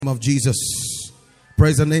Of Jesus.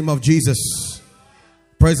 Praise the name of Jesus.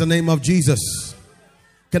 Praise the name of Jesus.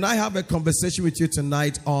 Can I have a conversation with you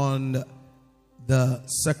tonight on the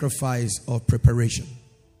sacrifice of preparation?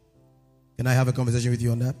 Can I have a conversation with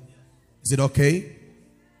you on that? Is it okay?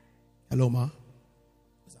 Hello, Ma.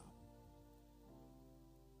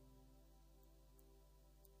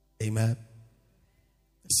 Amen.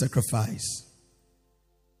 The sacrifice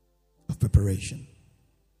of preparation.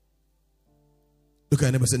 Look at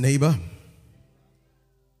your neighbor, say, neighbor,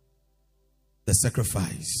 the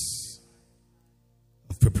sacrifice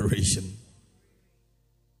of preparation.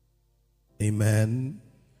 Amen.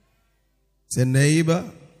 Say, neighbor,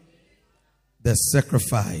 the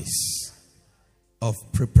sacrifice of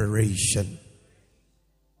preparation.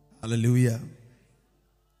 Hallelujah.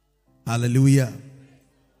 Hallelujah.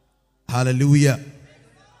 Hallelujah.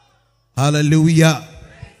 Hallelujah.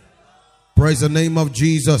 Praise the name of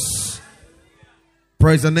Jesus.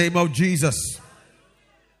 Praise the name of Jesus.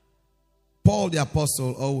 Paul the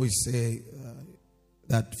apostle always say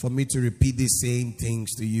that for me to repeat these same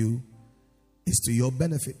things to you is to your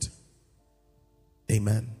benefit.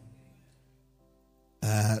 Amen.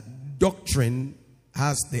 Doctrine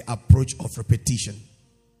has the approach of repetition.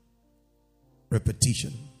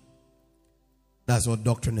 Repetition. That's what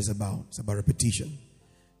doctrine is about. It's about repetition.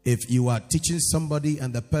 If you are teaching somebody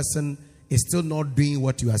and the person is still not doing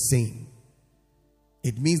what you are saying,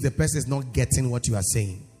 it means the person is not getting what you are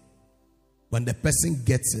saying. When the person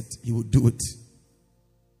gets it, he will do it.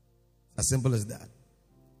 As simple as that.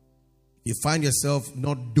 You find yourself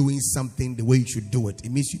not doing something the way you should do it,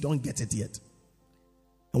 it means you don't get it yet.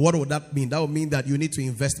 And what would that mean? That would mean that you need to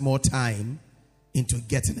invest more time into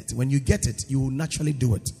getting it. When you get it, you will naturally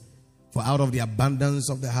do it. For out of the abundance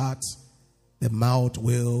of the heart, the mouth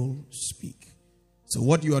will speak. So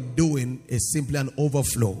what you are doing is simply an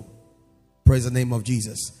overflow. Praise the name of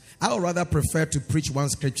Jesus. I would rather prefer to preach one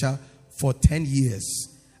scripture for 10 years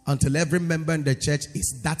until every member in the church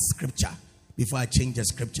is that scripture before I change the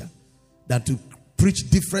scripture, than to preach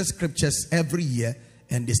different scriptures every year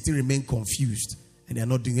and they still remain confused and they are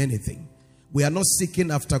not doing anything. We are not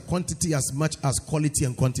seeking after quantity as much as quality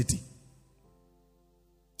and quantity.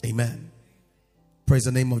 Amen. Praise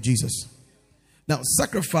the name of Jesus. Now,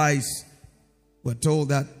 sacrifice, we're told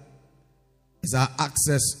that is our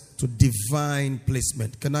access to divine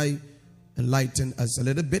placement. Can I enlighten us a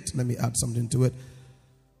little bit? Let me add something to it.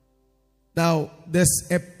 Now, there's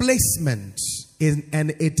a placement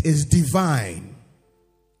and it is divine.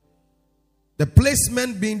 The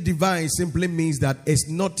placement being divine simply means that it's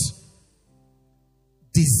not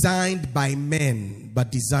designed by men,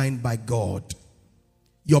 but designed by God.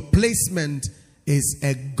 Your placement is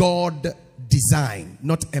a God design,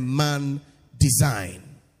 not a man design.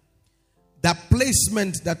 That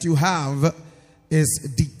placement that you have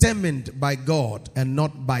is determined by God and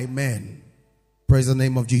not by men. Praise the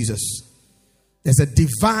name of Jesus. There's a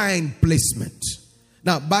divine placement.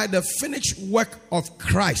 Now, by the finished work of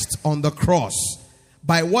Christ on the cross,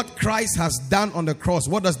 by what Christ has done on the cross,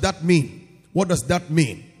 what does that mean? What does that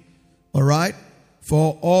mean? All right?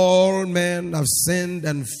 For all men have sinned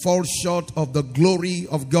and fall short of the glory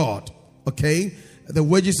of God. Okay? The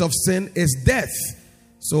wages of sin is death.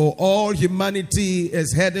 So all humanity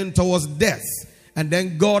is heading towards death. And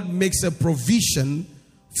then God makes a provision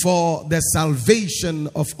for the salvation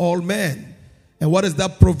of all men. And what is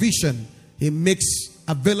that provision? He makes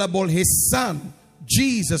available his son,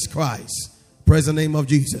 Jesus Christ. Praise the name of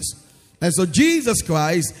Jesus. And so Jesus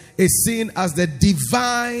Christ is seen as the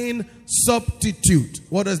divine substitute.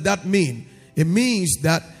 What does that mean? It means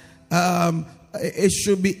that it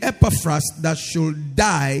should be Epaphras that should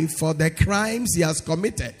die for the crimes he has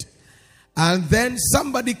committed. And then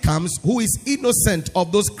somebody comes who is innocent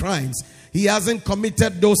of those crimes. He hasn't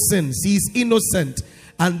committed those sins. He is innocent.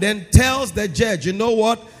 And then tells the judge, you know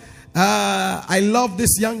what? I love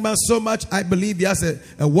this young man so much. I believe he has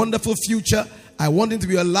a wonderful future. I want him to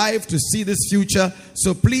be alive to see this future.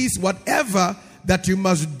 So please, whatever that you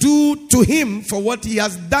must do to him for what he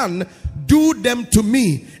has done, do them to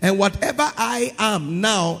me. And whatever I am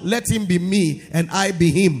now, let him be me and I be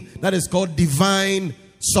him. That is called divine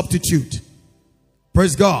substitute.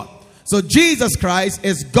 Praise God. So Jesus Christ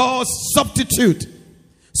is God's substitute.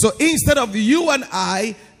 So instead of you and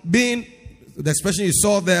I being, the expression you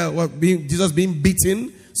saw there, Jesus being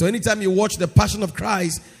beaten. So anytime you watch the Passion of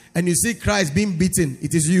Christ and you see Christ being beaten,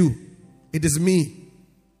 it is you. It is me.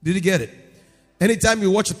 Did you get it? Anytime you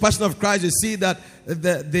watch the Passion of Christ, you see that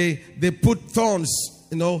they put thorns,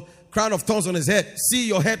 crown of thorns on his head. See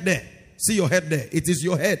your head there. See your head there. It is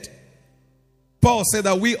your head. Paul said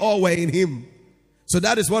that we all were in him. So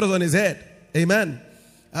that is what is on his head. Amen.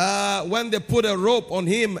 when they put a rope on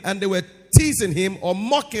him and they were teasing him or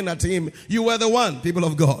mocking at him, you were the one, people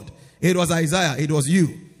of God. It was Isaiah. It was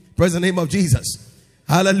you. Praise the name of Jesus.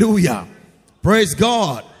 Hallelujah. Praise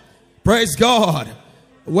God. Praise God.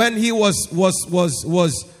 When he was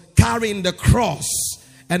carrying the cross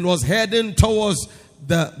and was heading towards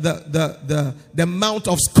the Mount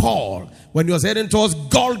of Skull, when he was heading towards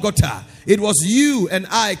Golgotha, it was you and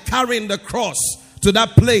I carrying the cross to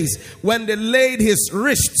that place. When they laid his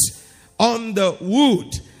wrists on the wood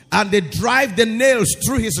and they drive the nails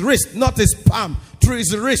through his wrist, not his palm, through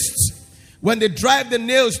his wrists. When they drive the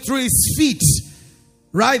nails through his feet,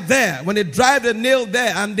 right there, when they drive the nail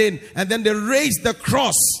there, and then they raise the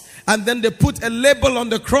cross, and then they put a label on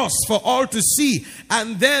the cross for all to see,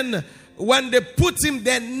 and then when they put him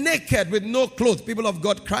there naked with no clothes, people of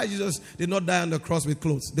God, Christ Jesus did not die on the cross with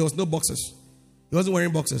clothes. There was no boxers. He wasn't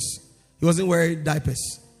wearing boxers. He wasn't wearing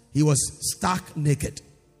diapers. He was stark naked.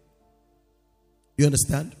 You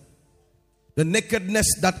understand? The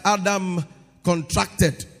nakedness that Adam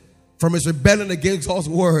contracted from his rebellion against God's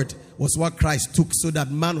word was what Christ took, so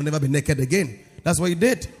that man will never be naked again. That's what he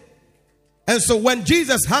did. And so when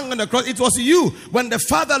Jesus hung on the cross, it was you. When the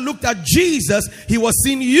Father looked at Jesus, he was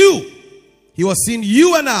seeing you. He was seeing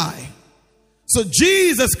you and I. So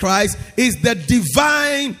Jesus Christ is the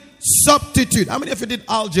divine substitute. How many of you did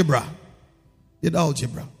algebra? Did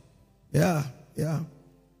algebra? Yeah.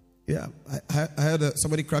 I heard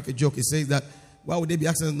somebody crack a joke. He says that, why would they be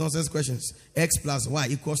asking nonsense questions? X plus Y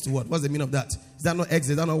equals to what? What's the meaning of that? Is that not X?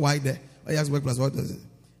 Is that not Y there? Why you ask Y plus what does it?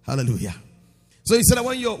 Hallelujah. So he said that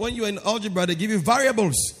when you're in algebra, they give you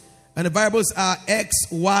variables. And the variables are X,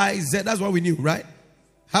 Y, Z. That's what we knew, right?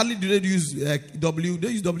 Hardly do they use W. They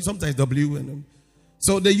use W, sometimes W.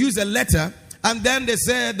 So they use a letter. And then they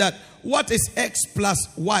said that, what is X plus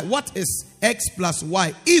Y? What is X plus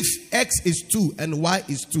Y if X is 2 and Y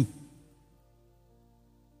is 2?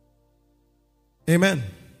 Amen.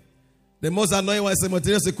 The most annoying one is a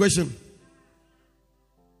simultaneous equation.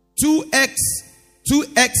 2x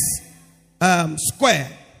square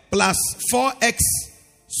plus 4x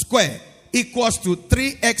square equals to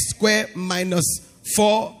 3x square minus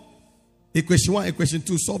 4. Equation 1, equation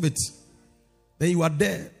 2, solve it. Then you are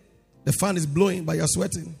there. The fan is blowing, but you're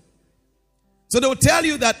sweating. So they will tell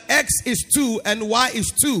you that X is 2 and Y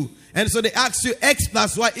is 2. And so they ask you, X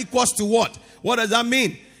plus Y equals to what? What does that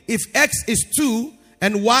mean? If X is 2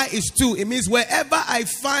 and Y is 2, it means wherever I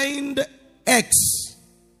find X,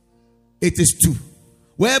 it is 2.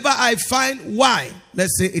 Wherever I find Y,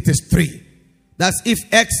 let's say it is 3. That's if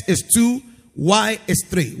X is 2, Y is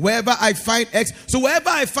 3. Wherever I find X. So wherever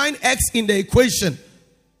I find X in the equation,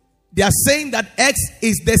 they are saying that X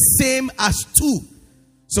is the same as 2.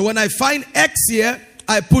 So when I find X here,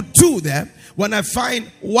 I put 2 there. When I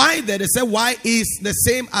find Y there, they say Y is the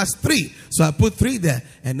same as 3. So I put 3 there.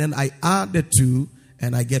 And then I add the 2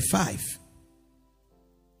 and I get 5.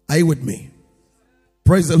 Are you with me?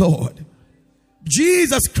 Praise the Lord.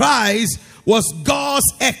 Jesus Christ was God's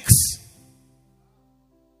X.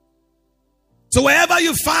 So wherever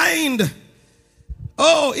you find,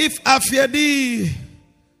 if Afiadi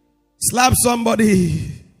slap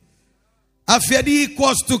somebody, Afiadi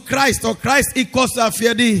equals to Christ or Christ equals to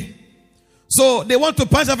Afiadi. So they want to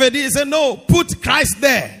punch Afiadi. They say, no, put Christ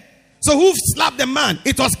there. So who slapped the man?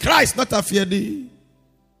 It was Christ, not Afiadi.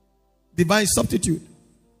 Divine substitute.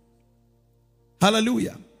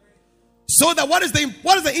 Hallelujah. So that what is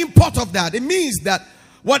the import of that? It means that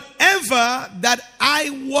whatever that I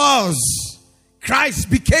was, Christ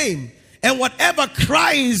became. And whatever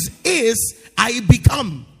Christ is, I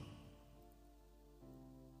become.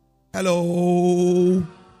 Hello.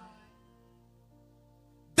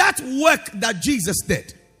 That work that Jesus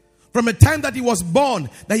did, from the time that he was born,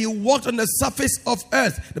 that he walked on the surface of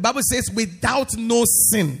earth, the Bible says without no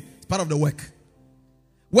sin. It's part of the work.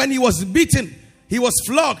 When he was beaten, he was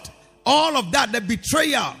flogged, all of that, the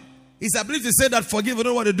betrayal, his ability to say that forgive, you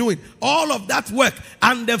know what they're doing, all of that work.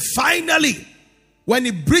 And then finally, when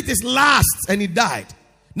he breathed his last and he died.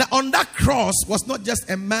 Now on that cross was not just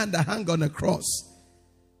a man that hung on a cross,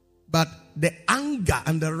 but the anger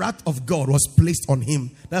and the wrath of God was placed on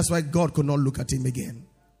him. That's why God could not look at him again.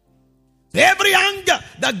 Every anger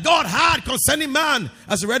that God had concerning man,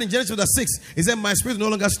 as we read in Genesis 6, he said, my spirit no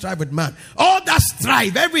longer strive with man. All that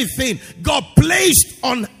strive, everything, God placed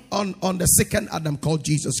on the second Adam called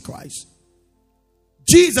Jesus Christ.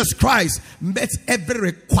 Jesus Christ met every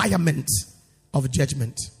requirement of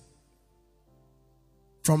judgment.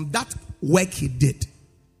 From that work he did,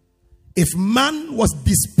 if man was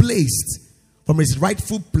displaced from his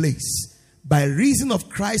rightful place by reason of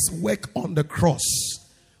Christ's work on the cross,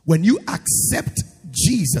 when you accept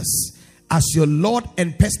Jesus as your Lord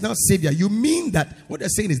and personal Savior, you mean that what they're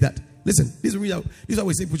saying is that, listen, this is how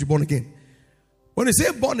we say put you born again. When they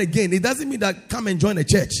say born again, it doesn't mean that come and join a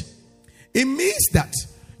church. It means that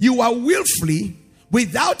you are willfully,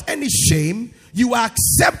 without any shame, you are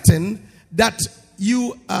accepting that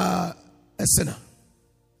you are a sinner,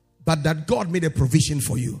 but that God made a provision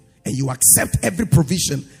for you, and you accept every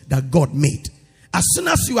provision that God made. As soon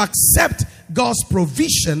as you accept God's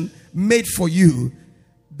provision made for you,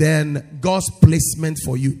 then God's placement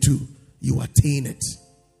for you too, you attain it.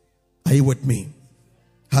 Are you with me?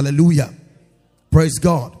 Hallelujah. Praise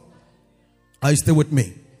God. Are you still with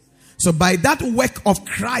me? So by that work of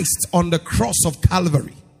Christ on the cross of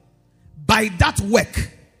Calvary, by that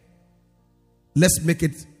work, let's make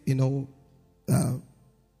it, we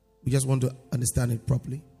just want to understand it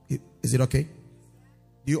properly. Is it okay?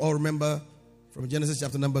 Do you all remember from Genesis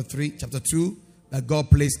chapter 2, that God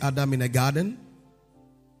placed Adam in a garden?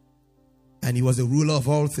 And he was the ruler of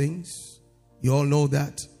all things. You all know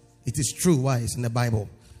that. It is true. Why? It's in the Bible.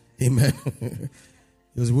 Amen.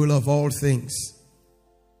 He was ruler of all things.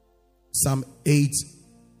 Psalm 8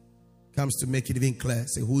 comes to make it even clear.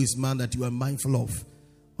 Say, who is man that you are mindful of?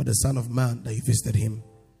 Or the son of man that you visited him?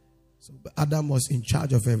 So Adam was in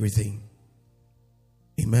charge of everything.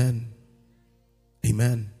 Amen.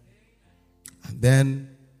 Amen. And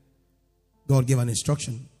then God gave an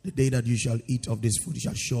instruction. The day that you shall eat of this food, you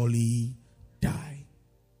shall surely die.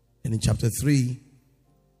 And in chapter 3,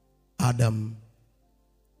 Adam,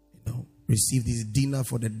 received his dinner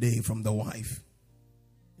for the day from the wife.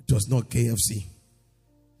 It was not KFC.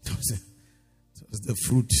 It was the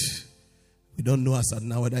fruit. We don't know as of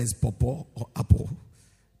now whether it's pawpaw or apple.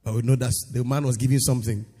 But we know that the man was giving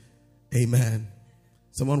something. Amen.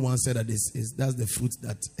 Someone once said that that's the fruit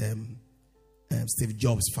that Steve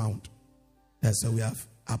Jobs found. So we have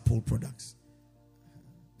Apple products.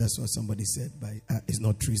 That's what somebody said. But it's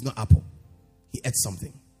not true. It's not Apple. He ate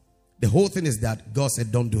something. The whole thing is that God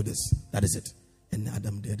said, don't do this. That is it. And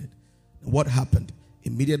Adam did it. And what happened?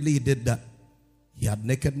 Immediately he did that. He had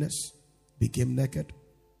nakedness, became naked.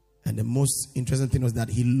 And the most interesting thing was that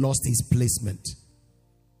he lost his placement.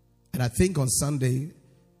 And I think on Sunday,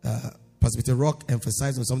 Pastor Peter Rock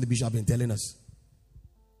emphasized on something the bishop has been telling us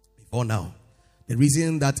before now. The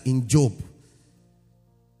reason that in Job,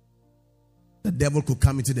 the devil could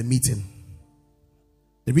come into the meeting.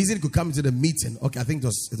 The reason it could come into the meeting, okay, I think it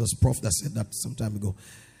was Prof that said that some time ago.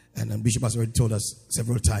 And Bishop has already told us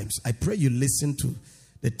several times. I pray you listen to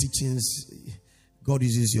the teachings God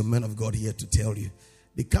uses your man of God here to tell you.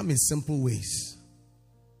 They come in simple ways.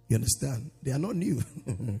 You understand? They are not new.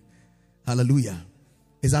 Hallelujah.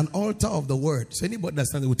 It's an altar of the word. So anybody that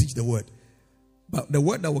understands will teach the word. But the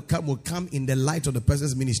word that will come in the light of the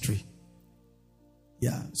person's ministry.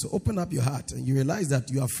 Yeah. So open up your heart and you realize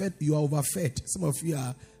that you are overfed. Some of you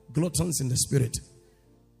are gluttons in the spirit.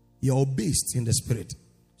 You are obese in the spirit.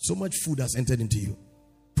 So much food has entered into you.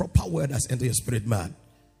 Proper word has entered your spirit, man.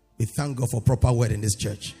 We thank God for proper word in this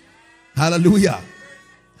church. Hallelujah.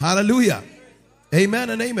 Hallelujah. Amen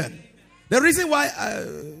and amen. The reason why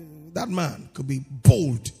that man could be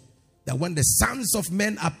bold, that when the sons of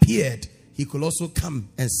men appeared, he could also come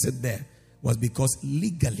and sit there, was because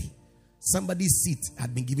legally somebody's seat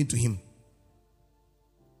had been given to him.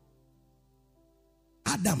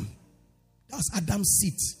 Adam. That was Adam's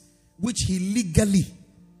seat, which he legally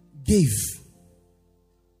gave.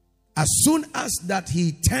 As soon as that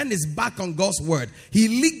he turned his back on God's word, he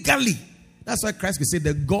legally, that's why Christ could say,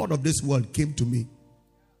 the God of this world came to me.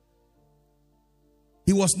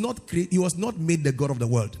 He was not made the God of the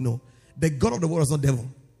world. No. The God of the world was not devil.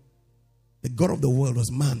 The God of the world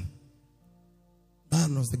was man.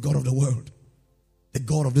 Man was the God of the world. The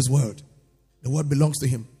God of this world. The world belongs to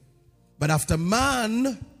him. But after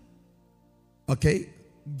man,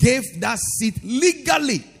 gave that seat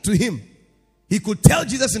legally to him, he could tell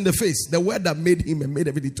Jesus in the face, the word that made him and made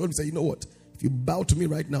everything. He told him, say, you know what? If you bow to me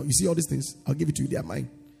right now, you see all these things, I'll give it to you. They are mine.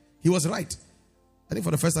 He was right. I think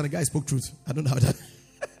for the first time, the guy spoke truth. I don't know how that.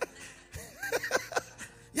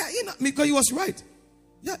 Yeah, because he was right.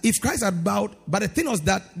 Yeah, if Christ had bowed, but the thing was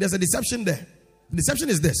that there's a deception there. The deception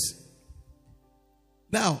is this.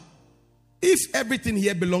 Now, if everything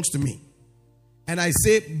here belongs to me, and I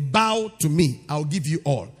say, bow to me, I'll give you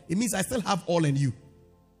all. It means I still have all in you.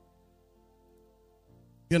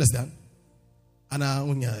 You understand?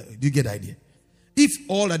 And do you get the idea? If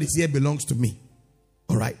all that is here belongs to me,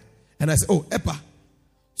 all right, and I say, oh, Epa,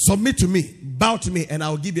 submit to me, bow to me, and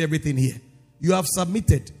I'll give you everything here. You have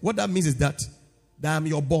submitted. What that means is that I'm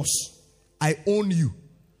your boss. I own you.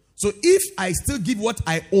 So if I still give what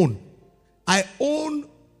I own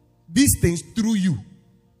these things through you.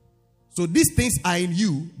 So these things are in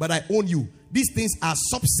you, but I own you. These things are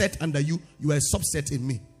subset under you. You are a subset in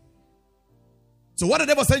me. So what the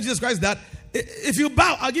devil said to Jesus Christ is that if you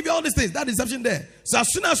bow, I'll give you all these things. That deception there. So as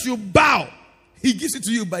soon as you bow, he gives it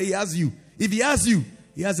to you, but he has you. If he has you,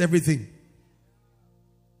 he has everything.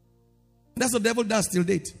 And that's what the devil does till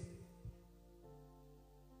date.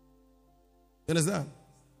 You understand?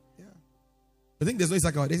 Yeah. I think there's no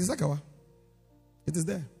Isakawa. There's Isakawa. It is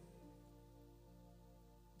there.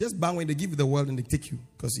 Just bow when they give you the world and they take you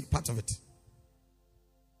because you're part of it.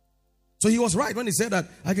 So he was right when he said that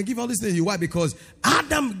I can give all these things to you. Why? Because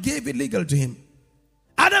Adam gave it legal to him.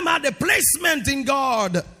 Adam had a placement in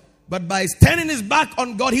God. But by turning his back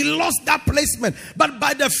on God, he lost that placement. But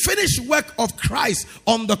by the finished work of Christ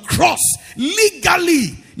on the cross,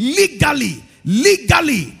 legally,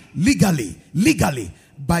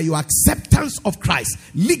 by your acceptance of Christ,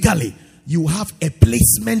 legally, you have a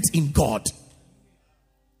placement in God.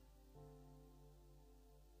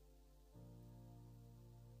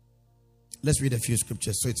 Let's read a few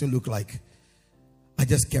scriptures so it won't look like I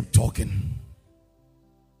just kept talking.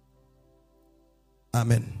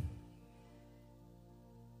 Amen.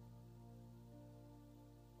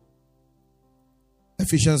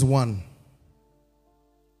 Ephesians 1.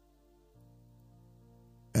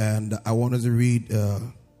 And I wanted to read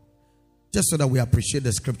just so that we appreciate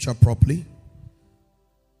the scripture properly.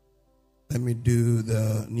 Let me do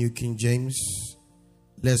the New King James.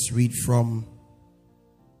 Let's read from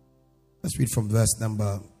verse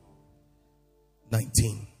number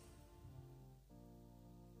 19.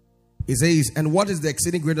 It says, and what is the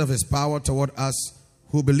exceeding greatness of his power toward us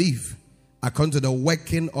who believe, according to the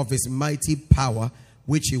working of his mighty power,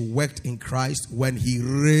 which he worked in Christ when he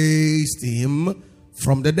raised him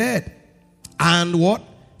from the dead. And what?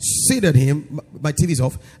 Seated him, my TV is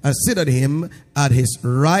off, and seated him at his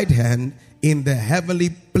right hand in the heavenly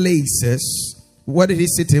places. Where did he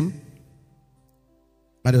sit him?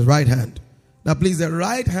 At his right hand. Now please, the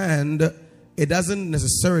right hand, it doesn't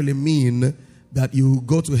necessarily mean that you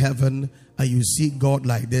go to heaven and you see God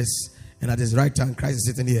like this, and at his right hand Christ is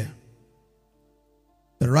sitting here.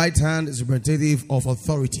 The right hand is representative of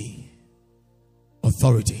authority.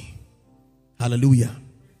 Authority. Hallelujah.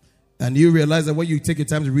 And you realize that when you take your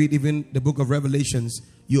time to read even the book of Revelations,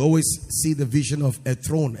 you always see the vision of a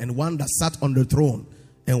throne and one that sat on the throne.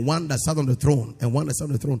 And one that sat on the throne, and one that sat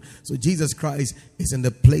on the throne. So Jesus Christ is in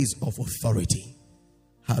the place of authority.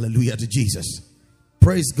 Hallelujah to Jesus.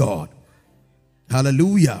 Praise God.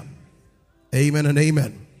 Hallelujah. Amen and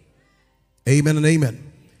amen. Amen and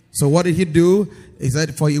amen. So what did he do? He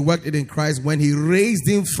said, for he worked it in Christ when he raised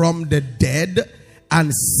him from the dead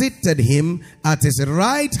and seated him at his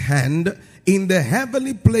right hand in the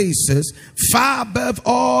heavenly places, far above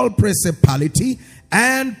all principality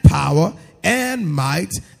and power and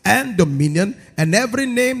might and dominion and every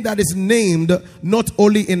name that is named, not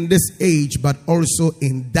only in this age but also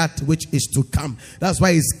in that which is to come. That's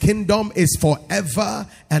why his kingdom is forever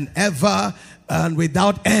and ever and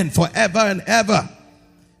without end, forever and ever.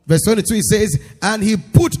 Verse 22, he says, and he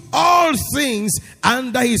put all things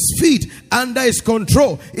under his feet, under his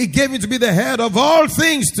control. He gave him to be the head of all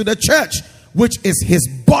things to the church, which is his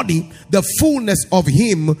body, the fullness of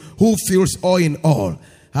him who fills all in all.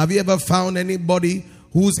 Have you ever found anybody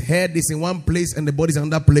whose head is in one place and the body is in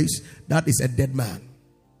another place? That is a dead man.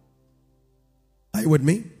 Are you with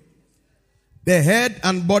me? The head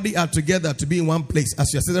and body are together to be in one place.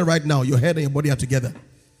 As you're sitting right now, your head and your body are together.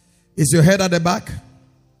 Is your head at the back?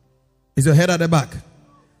 Is your head at the back?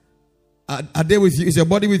 Are they with you? Is your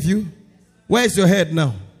body with you? Where is your head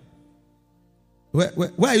now? Where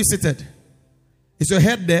are you seated? Is your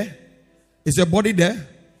head there? Is your body there?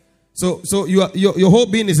 So your whole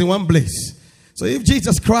being is in one place. So if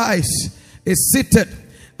Jesus Christ is seated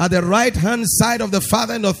at the right hand side of the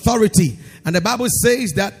Father in authority, and the Bible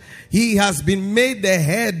says that he has been made the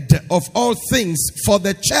head of all things for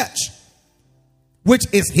the church, which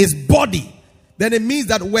is his body, then it means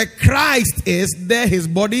that where Christ is, there his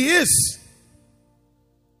body is.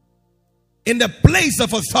 In the place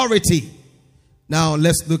of authority. Now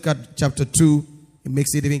let's look at chapter 2. It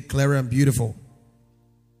makes it even clearer and beautiful.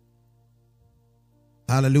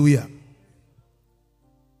 Hallelujah.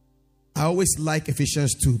 I always like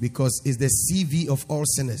Ephesians 2 because it's the CV of all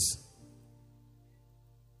sinners.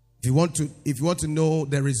 If you want to know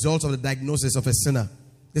the results of the diagnosis of a sinner,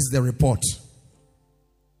 this is the report.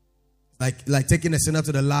 Like taking a sinner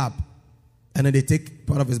to the lab and then they take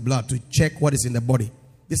part of his blood to check what is in the body.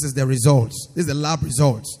 This is the results. This is the lab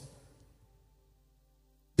results.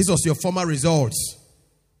 This was your former results.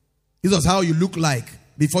 This was how you look like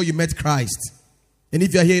before you met Christ. And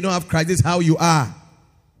if you're here, you don't have Christ, this is how you are.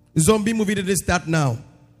 Zombie movie didn't start now.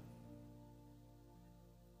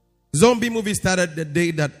 Zombie movie started the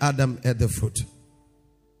day that Adam ate the fruit.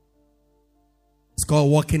 It's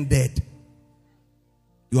called Walking Dead.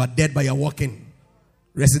 You are dead, but you're walking.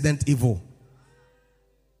 Resident Evil.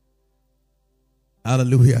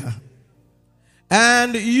 Hallelujah.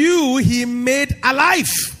 And you he made alive,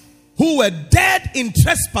 who were dead in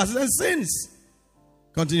trespasses and sins.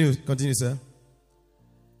 Continue, sir.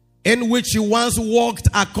 In which you once walked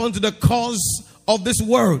according to the course of this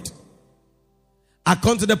world,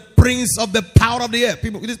 according to the prince of the power of the air.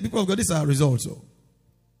 People of God, these are results.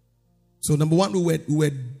 So number one, we were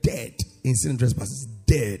dead in sin and trespasses.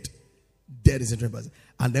 Dead in sin and trespasses.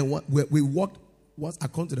 And then we walked once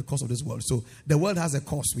according to the course of this world. So the world has a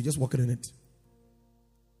course. We just walk in it.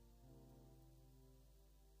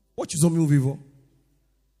 Watch zombie movie before.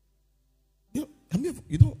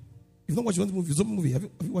 You've not watched one movie, zombie movie. Have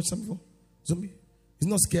you watched some before? Zombie? It's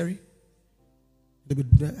not scary. Can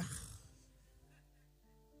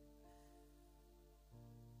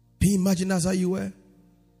you imagine that's how you were?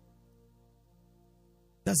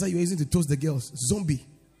 That's how you were using to toast the girls. Zombie.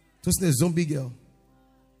 Toasting a zombie girl.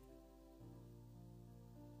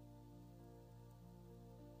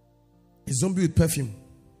 A zombie with perfume.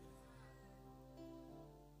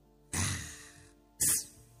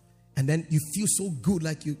 And then you feel so good,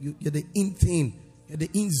 like you're the in thing. You're the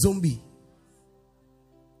in zombie.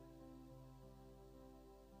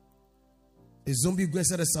 A zombie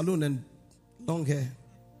goes inside a salon and long hair.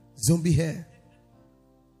 Zombie hair.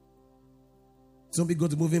 Zombie go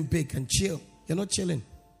to moving pic and chill. You're not chilling.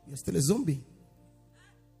 You're still a zombie.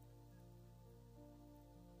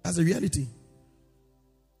 That's a reality.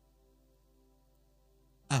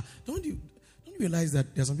 Don't you realize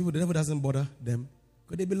that there are some people the devil doesn't bother them?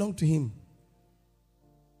 Because they belong to him.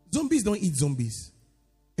 Zombies don't eat zombies.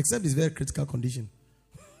 Except it's very critical condition.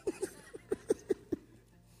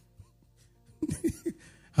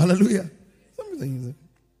 Hallelujah.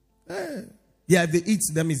 Yeah, if they eat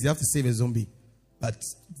them, you have to save a zombie. But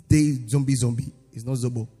zombie. It's not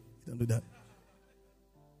zobo. Don't do that.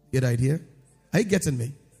 Get the idea? Are you getting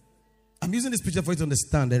me? I'm using this picture for you to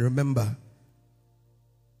understand and remember.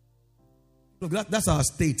 Look, that's our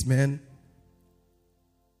state, man.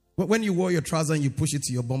 When you wear your trouser and you push it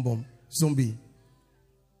to your bum, zombie.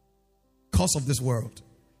 Curse of this world.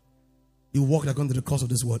 You walked according to the curse of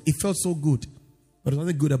this world. It felt so good, but there's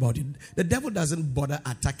nothing good about it. The devil doesn't bother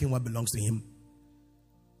attacking what belongs to him.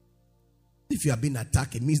 If you are being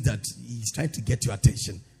attacked, it means that he's trying to get your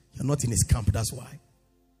attention. You're not in his camp, that's why.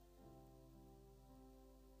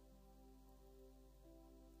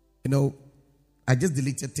 I just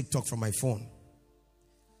deleted TikTok from my phone.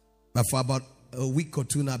 But for about a week or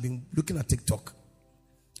two now, I've been looking at TikTok.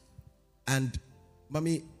 And,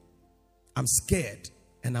 mommy, I'm scared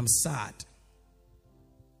and I'm sad.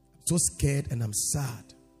 I'm so scared and I'm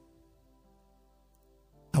sad.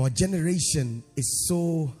 Our generation is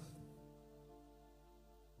so...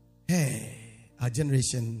 our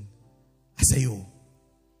generation, I say,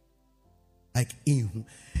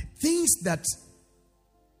 things that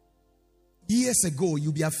years ago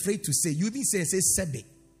you'll be afraid to say. You even say sebe.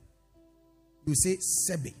 You say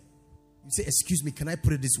sebe. You say, excuse me, can I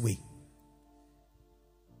put it this way?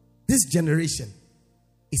 This generation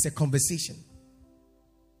is a conversation.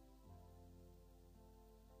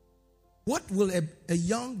 What will a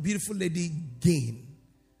young, beautiful lady gain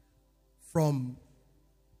from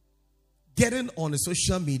getting on the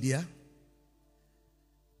social media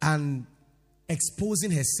and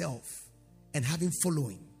exposing herself and having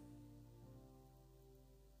following?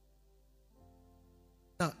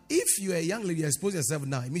 Now, if you're a young lady exposing yourself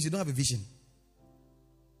now, it means you don't have a vision.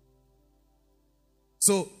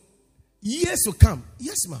 So, years will come.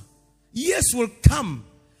 Yes, ma. Years will come.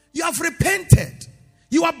 You have repented.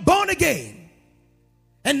 You are born again.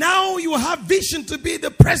 And now you have vision to be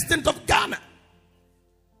the president of Ghana.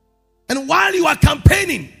 And while you are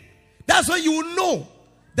campaigning, that's when you will know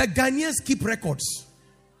that Ghanaians keep records.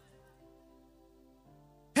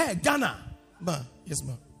 Hey, Ghana. Ma. Yes,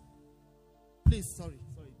 ma. Please, sorry.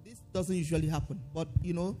 This doesn't usually happen. But,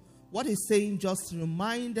 what he's saying just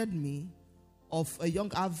reminded me of a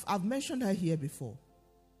young... I've mentioned her here before.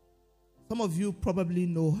 Some of you probably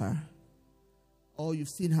know her. Or you've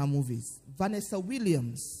seen her movies. Vanessa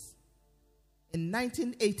Williams, in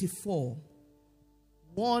 1984,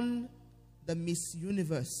 won the Miss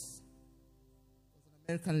Universe.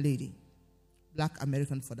 An American lady. Black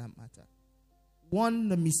American for that matter. Won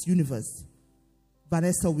the Miss Universe.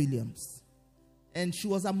 Vanessa Williams. And she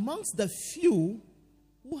was amongst the few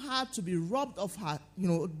who had to be robbed of her,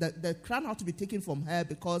 the crown had to be taken from her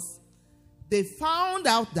because they found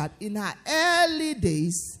out that in her early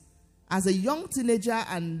days, as a young teenager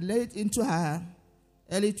and late into her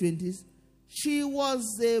early 20s, she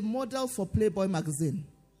was a model for Playboy magazine.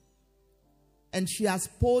 And she has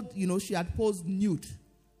posed, she had posed nude.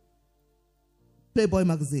 Playboy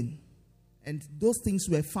magazine. And those things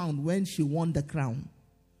were found when she won the crown.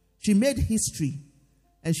 She made history.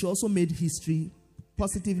 And she also made history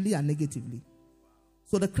positively and negatively.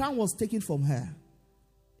 So the crown was taken from her.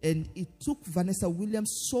 And it took Vanessa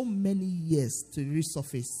Williams so many years to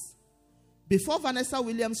resurface. Before Vanessa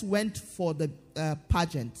Williams went for the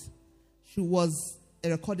pageant, she was a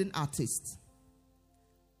recording artist.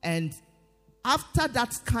 And after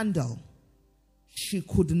that scandal, she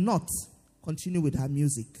could not continue with her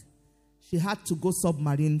music. She had to go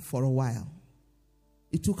submarine for a while.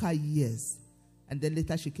 It took her years. And then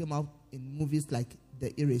later she came out in movies like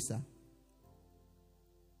The Eraser.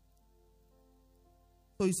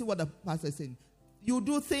 So you see what the pastor is saying. You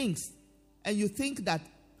do things and you think that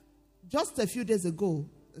just a few days ago,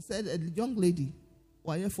 I said a young lady,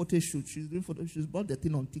 while photo shoot, she's doing photo, she's brought the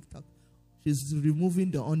thing on TikTok. She's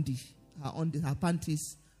removing the her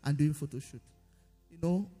panties and doing photo shoot.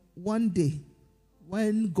 One day,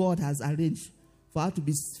 when God has arranged for her to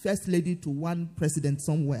be first lady to one president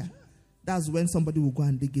somewhere, that's when somebody will go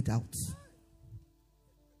and dig it out.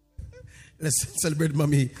 Let's celebrate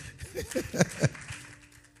Mommy.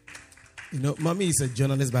 Mommy is a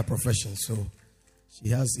journalist by profession, so she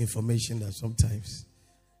has information that sometimes,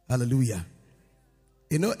 hallelujah.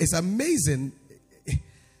 It's amazing.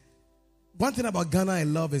 One thing about Ghana I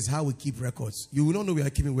love is how we keep records. You will not know we are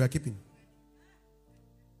keeping.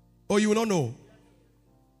 Oh, you will not know.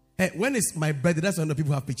 Hey, when it's my birthday, that's when the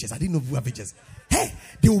people have pictures. I didn't know people have pictures. Hey,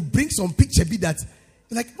 they will bring some picture, be that,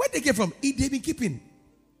 like, where they get from? They've been keeping.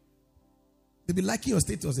 They'll be liking your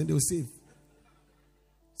status and they will save.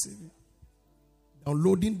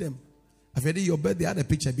 Downloading them. I've heard your birthday, I had a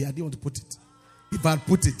picture, I didn't want to put it. If I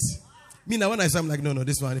put it. Me now, when I say, I'm like, no,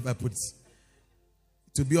 this one, if I put it.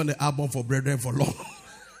 To be on the album for Brethren for long.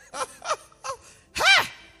 Ha!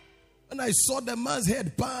 And I saw the man's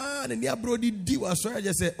head, pan, and yeah, bro, the deal. I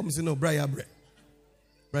just said, no, Brian Bre.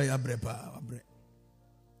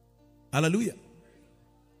 Hallelujah.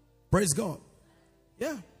 Praise God.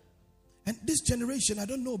 Yeah. And this generation, I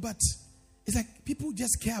don't know, but it's like people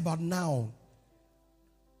just care about now.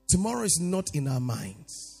 Tomorrow is not in our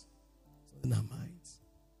minds. It's in our minds.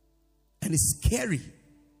 And it's scary.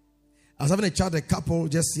 I was having a chat with a couple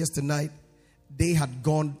just yesterday night. They had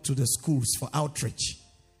gone to the schools for outreach.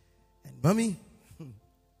 And Mommy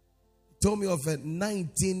told me of a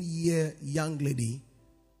 19-year young lady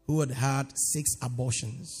who had had 6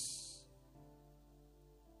 abortions.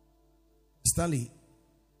 Stanley,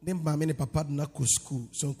 6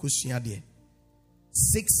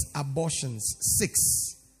 abortions.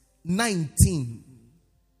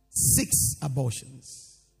 6 abortions.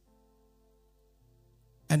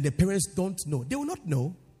 And the parents don't know. They will not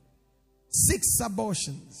know. 6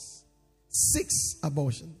 abortions. 6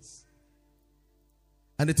 abortions.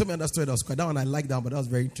 And they told me another story that was quite, that one I liked that one, but that was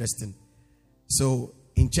very interesting. So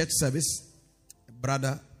in church service, a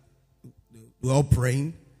brother, we were all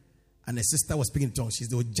praying, and a sister was speaking in tongues. She's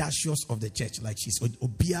the Ojashios of the church. Like she's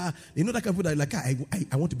Obia. You know that kind of people that are like,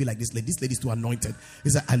 I want to be like this lady. This lady's too anointed.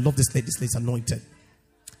 He's like, I love this lady. This lady's anointed.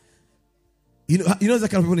 You know that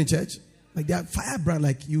kind of people in church? Like they are firebrand.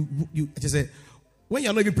 Like you just say, when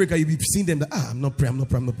you're not even praying, you'll be seeing them that, I'm not praying. So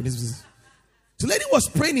the lady was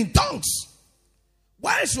praying in tongues.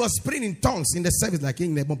 While she was praying in tongues in the service, like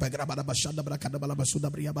and the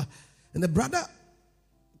brother,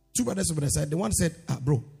 2 brothers over the side, the one said,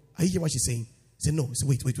 bro, are you hearing what she's saying? He said, no. He said,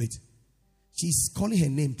 wait. She's calling her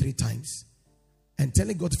name 3 times and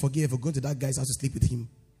telling God to forgive her for going to that guy's house to sleep with him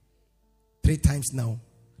 3 times now.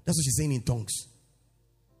 That's what she's saying in tongues.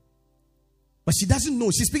 But she doesn't know.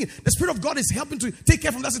 She's speaking. The Spirit of God is helping to take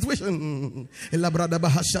care from that situation.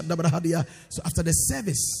 So after the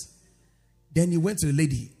service, then he went to the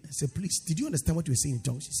lady and said, please, did you understand what you were saying in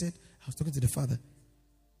tongues? She said, I was talking to the Father.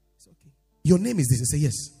 It's okay. Your name is this. I said,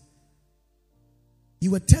 yes.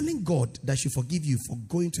 You were telling God that she forgive you for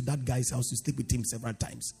going to that guy's house to sleep with him several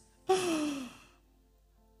times.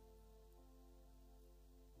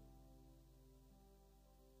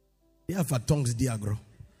 They have tongues, diagro.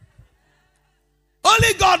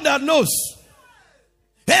 Only God that knows.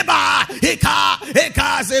 Heba,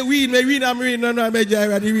 heka, say we,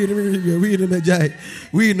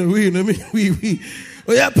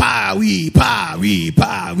 oh yeah, pa, we.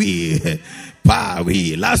 Pa,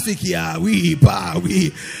 we. Last week, yeah, we, pa,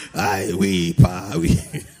 we. I, we, pa, we.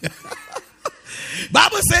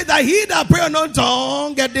 Bible said that he that pray unknown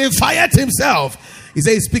tongue defieth himself. He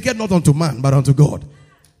said, he speaketh not unto man, but unto God.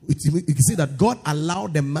 You can see that God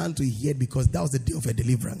allowed the man to hear because that was the day of a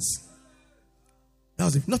deliverance. That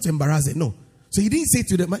was it. Not to embarrass it, no. So he didn't say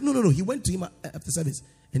to them, no. He went to him after service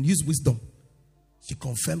and used wisdom. She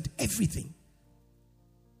confirmed everything.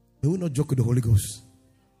 They will not joke with the Holy Ghost.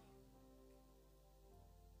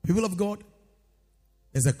 People of God,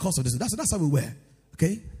 there's a cause of this. That's how we were.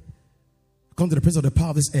 Okay? Come to the prince of the power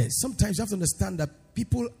of this earth. Sometimes you have to understand that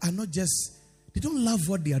people are not just, they don't love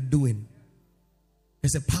what they are doing.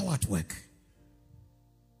 There's a power at work.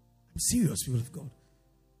 I'm serious, people of God.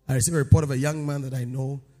 I received a report of a young man that I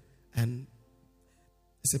know, and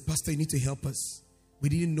I said, Pastor, you need to help us. We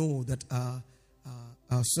didn't know that our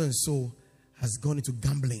so-and-so has gone into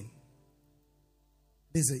gambling.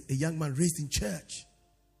 There's a young man raised in church.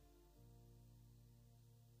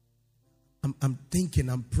 I'm thinking,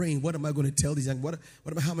 I'm praying, what am I going to tell this young man?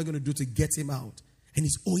 How am I going to do to get him out? And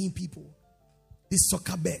he's owing people. This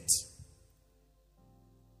soccer bet.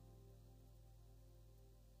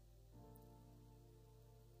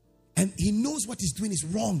 And he knows what he's doing is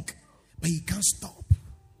wrong, but he can't stop.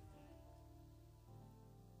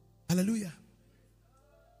 Hallelujah.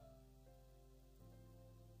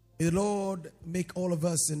 May the Lord make all of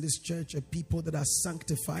us in this church a people that are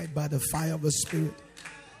sanctified by the fire of the Spirit.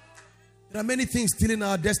 There are many things stealing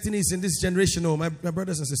our destinies in this generation, my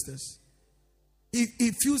brothers and sisters.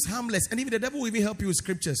 It feels harmless. And even the devil will even help you with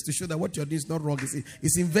scriptures to show that what you're doing is not wrong.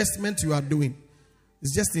 It's investment you are doing.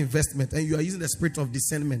 It's just investment. And you are using the spirit of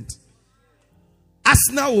discernment.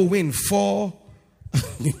 Arsenal will win 4.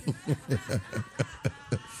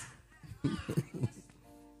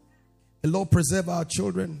 The Lord preserve our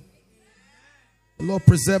children. The Lord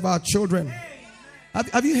preserve our children.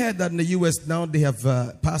 Have you heard that in the U.S. now they have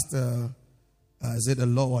passed is it a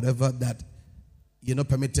law or whatever that you're not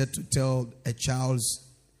permitted to tell a child's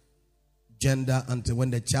gender until when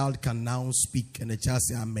the child can now speak and the child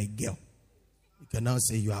say, I'm a girl. You can now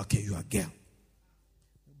say, you are okay, you are a girl.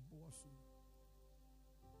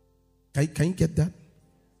 Can you get that?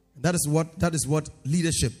 That is what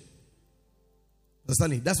leadership.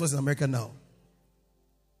 Understand? That's what's in America now.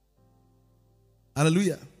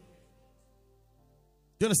 Hallelujah. Do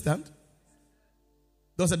you understand?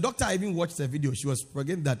 There was a doctor I even watched a video. She was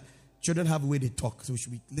forgetting that children have a way they talk, so we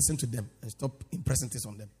should listen to them and stop impressing this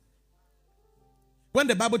on them. When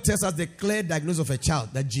the Bible tells us the clear diagnosis of a child,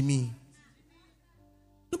 that Jimmy,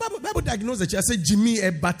 the Bible diagnosed the child. Say Jimmy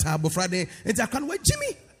a bata Friday. And I can't wait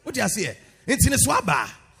Jimmy. What do you say? It's in a swaba.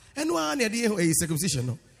 And one idea a circumcision.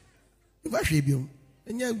 No, what do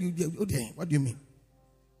you mean?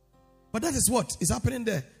 But that is what is happening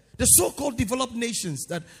there. The so-called developed nations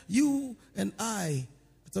that you and I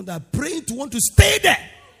are praying to want to stay there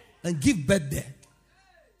and give birth there.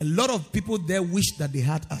 A lot of people there wish that they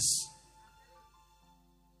had us.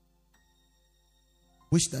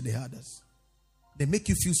 Wish that they had us. They make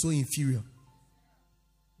you feel so inferior.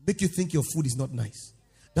 Make you think your food is not nice.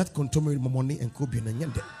 That contour money and kobe and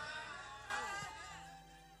yende.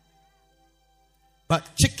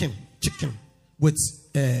 But chicken with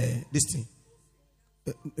this thing.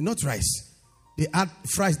 Not rice. They add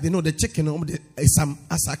fries. They know the chicken is some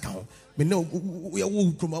asaka. We know we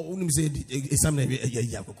say it's some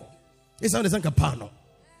it's some capano.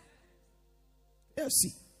 Yeah,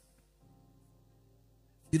 see.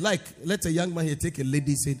 You like, let a young man here take a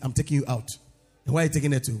lady, say, I'm taking you out. And where are you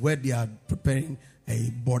taking her to? Where they are preparing a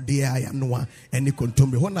body, I am no one, and you can tell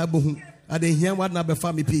me. What are they here? What number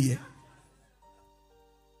family pay?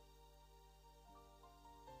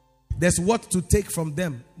 There's what to take from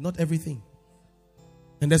them, not everything.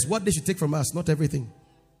 And there's what they should take from us, not everything.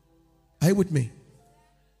 Are you with me?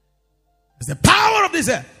 It's the power of this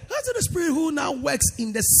air. That's the Spirit who now works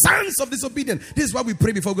in the sons of disobedience. This is why we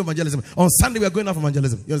pray before we go evangelism. On Sunday, we are going out for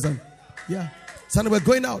evangelism. You understand? Yeah. Sunday, we're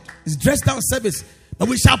going out. It's dressed down service. But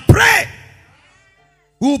we shall pray.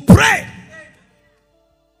 We will pray.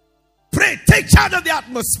 Pray. Take charge of the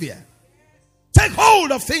atmosphere. Take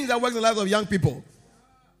hold of things that work in the lives of young people.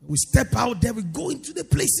 We step out there. We go into the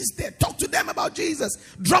places there. Talk to them about Jesus.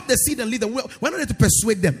 Drop the seed and lead them. We're not there to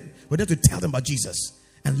persuade them. We're there to tell them about Jesus.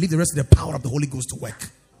 And leave the rest of the power of the Holy Ghost to work.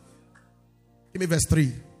 Give me verse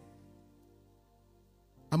 3.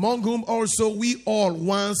 Among whom also we all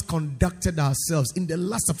once conducted ourselves in the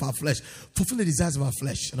lust of our flesh, fulfilling the desires of our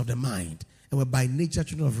flesh and of the mind, and were by nature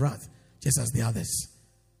children of wrath, just as the others.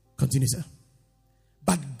 Continue, sir.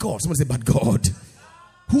 But God, somebody say, but God,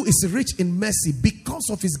 who is rich in mercy, because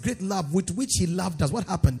of his great love with which he loved us. What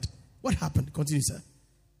happened? What happened? Continue, sir.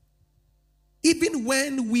 Even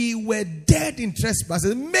when we were dead in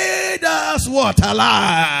trespasses, made us what?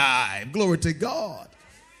 Alive. Glory to God.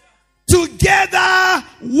 Together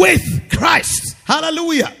with Christ.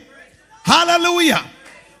 Hallelujah. Hallelujah.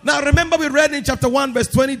 Now remember, we read in chapter 1 verse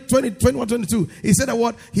 20, 21, 22. He said that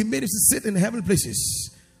what? He made us to sit in heavenly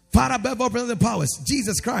places, far above all present powers.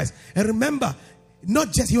 Jesus Christ. And remember,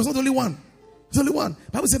 not just, he was not the only one. He was the only one.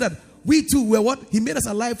 The Bible said that we too were what? He made us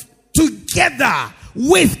alive together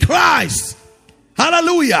with Christ.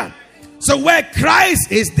 Hallelujah. So where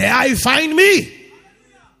Christ is, there you find me.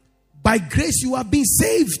 By grace you have been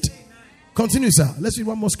saved. Continue, sir. Let's read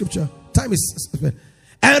one more scripture. Time is spent.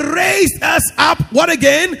 And raised us up, what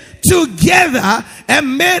again? Together,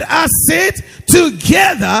 and made us sit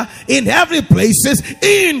together in heavenly places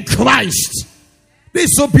in Christ. This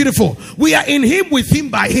is so beautiful. We are in him, with him,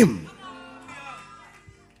 by him.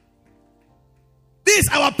 This is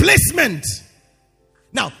our placement.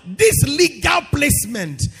 Now, this legal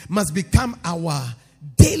placement must become our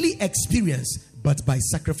daily experience, but by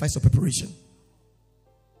sacrifice or preparation.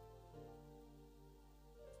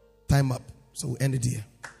 Time up. So we'll end it here.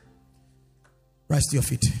 Rise to your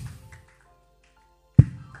feet.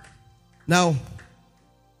 Now,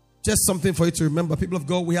 just something for you to remember. People of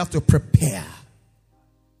God, we have to prepare.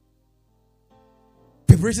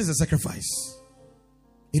 Preparation is a sacrifice.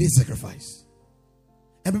 It is sacrifice.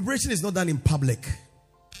 And preparation is not done in public.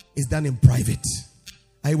 It's done in private.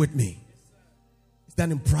 Are you with me? It's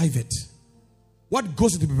done in private. What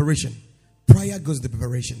goes into preparation? Prayer goes into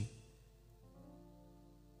preparation.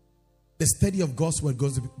 The study of God's word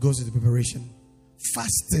goes into preparation.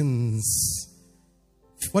 Fastings.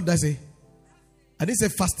 What did I say? I didn't say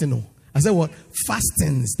fasting, no. I said what?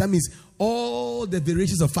 Fastings. That means all the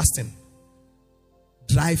variations of fasting.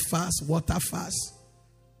 Dry fast, water fast,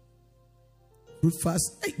 fruit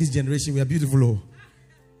fast. Hey, this generation, we are beautiful. Oh.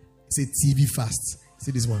 Say TV fast.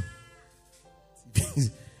 See this one.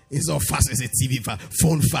 It's all fast. It's a TV fast.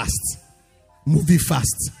 Phone fast. Movie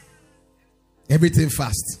fast. Everything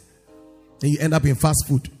fast. Then you end up in fast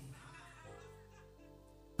food.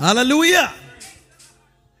 Hallelujah.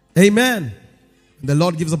 Amen. The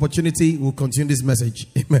Lord gives opportunity. We'll continue this message.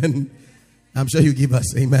 Amen. I'm sure He'll give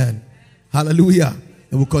us. Amen. Hallelujah.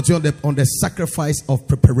 And we'll continue on the sacrifice of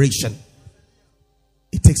preparation.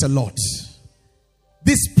 It takes a lot.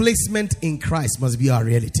 This placement in Christ must be our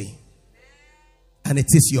reality. And it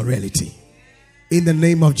is your reality. In the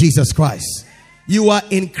name of Jesus Christ. You are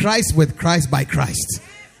in Christ, with Christ, by Christ.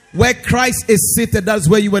 Where Christ is seated, that's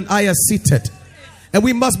where you and I are seated. And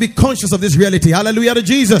we must be conscious of this reality. Hallelujah to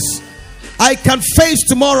Jesus. I can face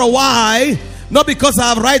tomorrow. Why? Not because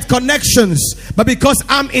I have right connections, but because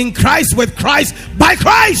I'm in Christ, with Christ, by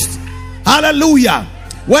Christ. Hallelujah.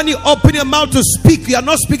 When you open your mouth to speak, you are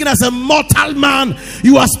not speaking as a mortal man.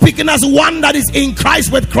 You are speaking as one that is in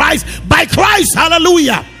Christ, with Christ, by Christ.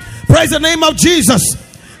 Hallelujah. Praise the name of Jesus.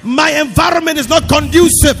 My environment is not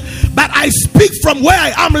conducive, but I speak from where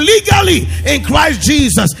I am legally in Christ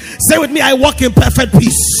Jesus. Say with me, I walk in perfect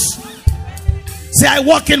peace. Say, I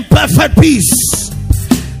walk in perfect peace.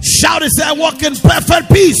 Shout it, say, I walk in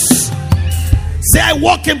perfect peace. Say, I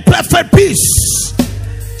walk in perfect peace.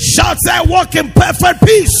 Shout, say, I walk in perfect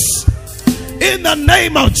peace. In the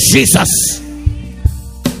name of Jesus.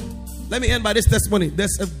 Let me end by this testimony.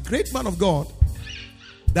 There's a great man of God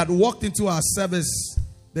that walked into our service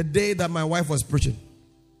the day that my wife was preaching.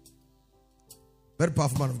 Very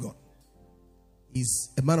powerful man of God. He's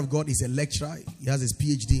a man of God. He's a lecturer. He has his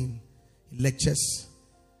PhD in lectures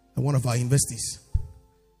at one of our universities.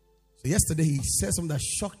 So yesterday he said something that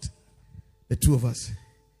shocked the two of us.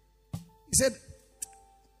 He said,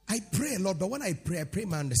 I pray a lot, but when I pray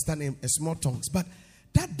my understanding in small tongues. But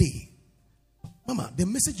that day, Mama, the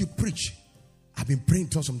message you preach, I've been praying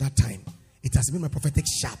tongues from that time. It has been my prophetic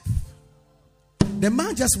sharp. The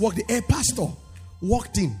man just walked, the pastor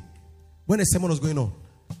walked in when the sermon was going on,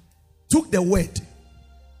 took the word,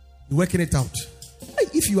 working it out.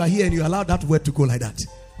 If you are here and you allow that word to go like that,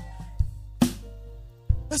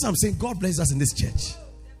 that's what I'm saying. God bless us in this church.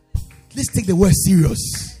 Let's take the word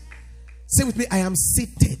serious. Say with me, I am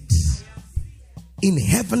seated in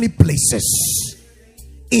heavenly places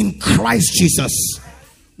in Christ Jesus,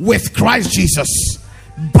 with Christ Jesus,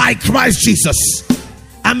 by Christ Jesus.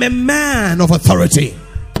 I'm a man of authority.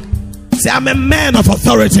 Say, I'm a man of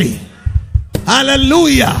authority.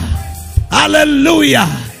 Hallelujah. Hallelujah.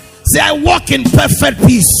 Say, I walk in perfect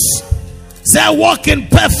peace. Say, I walk in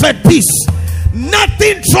perfect peace.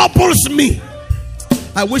 Nothing troubles me.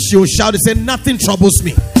 I wish you would shout and say, nothing troubles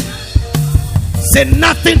me. Say,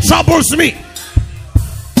 nothing troubles me.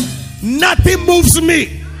 Nothing moves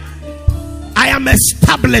me. I am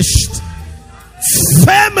established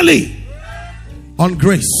firmly on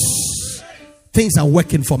grace. Things are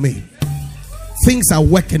working for me. Things are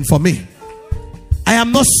working for me. I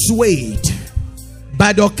am not swayed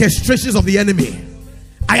by the orchestrations of the enemy.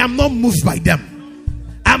 I am not moved by them.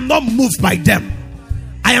 I am not moved by them.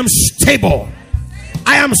 I am stable.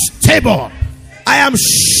 I am stable. I am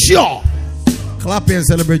sure. Clap here and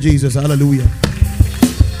celebrate Jesus. Hallelujah.